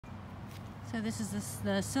So this is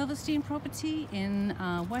the Silverstein property in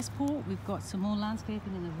Westport. We've got some more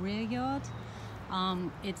landscaping in the rear yard.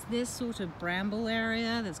 It's this sort of bramble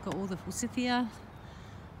area that's got all the forsythia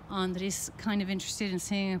that is kind of interested in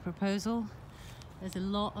seeing a proposal. There's a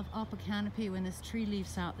lot of upper canopy. When this tree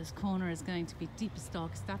leaves out, this corner is going to be deepest,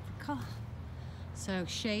 darkest Africa. So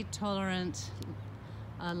shade tolerant,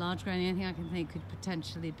 large growing, anything I can think could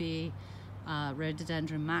potentially be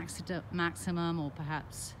rhododendron maximum, or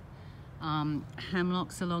perhaps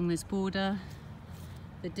hemlocks along this border.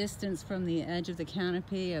 The distance from the edge of the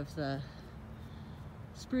canopy of the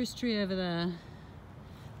spruce tree over there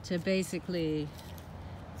to basically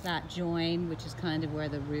that join, which is kind of where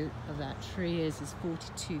the root of that tree is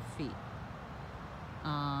 42 feet.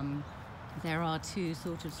 There are two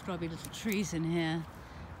sort of scrubby little trees in here,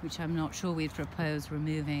 which I'm not sure we'd propose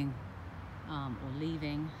removing or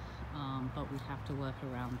leaving, but we'd have to work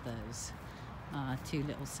around those. Two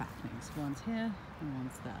little saplings, one's here and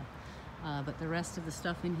one's there. But the rest of the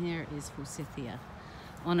stuff in here is forsythia.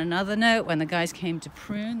 On another note, when the guys came to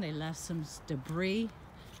prune, they left some debris,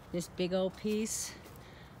 this big old piece,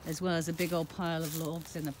 as well as a big old pile of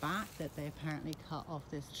logs in the back that they apparently cut off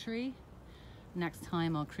this tree. Next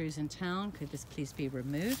time our crew's in town, could this please be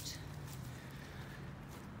removed?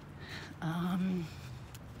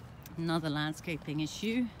 Another landscaping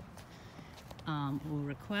issue or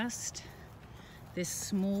request. This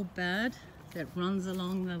small bed that runs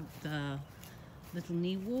along the little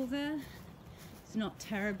knee wall there is not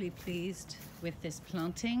terribly pleased with this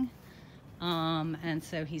planting, and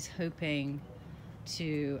so he's hoping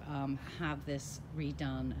to have this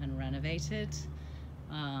redone and renovated.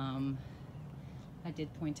 I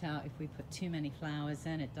did point out if we put too many flowers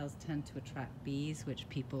in, it does tend to attract bees, which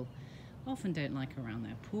people often don't like around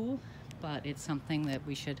their pool, but it's something that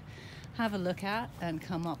we should have a look at and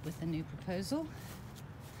come up with a new proposal.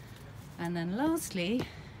 And then lastly,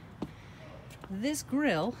 this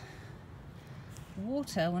grill,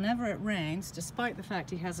 water, whenever it rains, despite the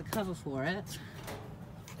fact he has a cover for it,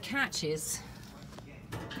 catches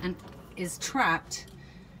and is trapped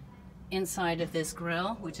inside of this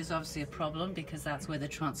grill, which is obviously a problem because that's where the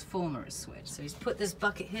transformer is switched. So he's put this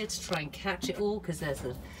bucket here to try and catch it all, because there's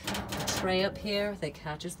a tray up here that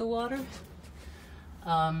catches the water.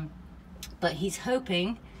 But he's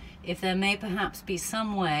hoping if there may perhaps be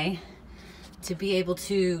some way to be able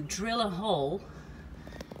to drill a hole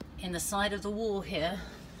in the side of the wall here.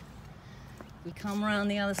 We come around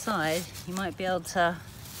the other side, you might be able to,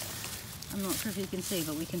 I'm not sure if you can see,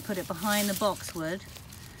 but we can put it behind the boxwood,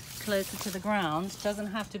 closer to the ground. Doesn't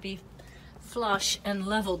have to be flush and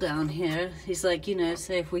level down here. He's like, you know,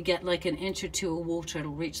 say if we get like an inch or two of water,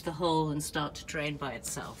 it'll reach the hole and start to drain by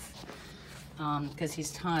itself. Because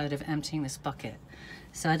he's tired of emptying this bucket.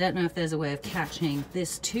 So I don't know if there's a way of catching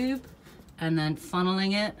this tube and then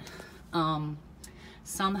funneling it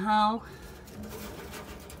somehow.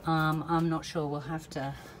 I'm not sure, we'll have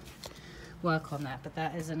to work on that, but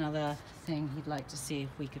that is another thing he'd like to see if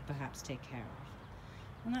we could perhaps take care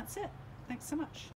of. And that's it. Thanks so much.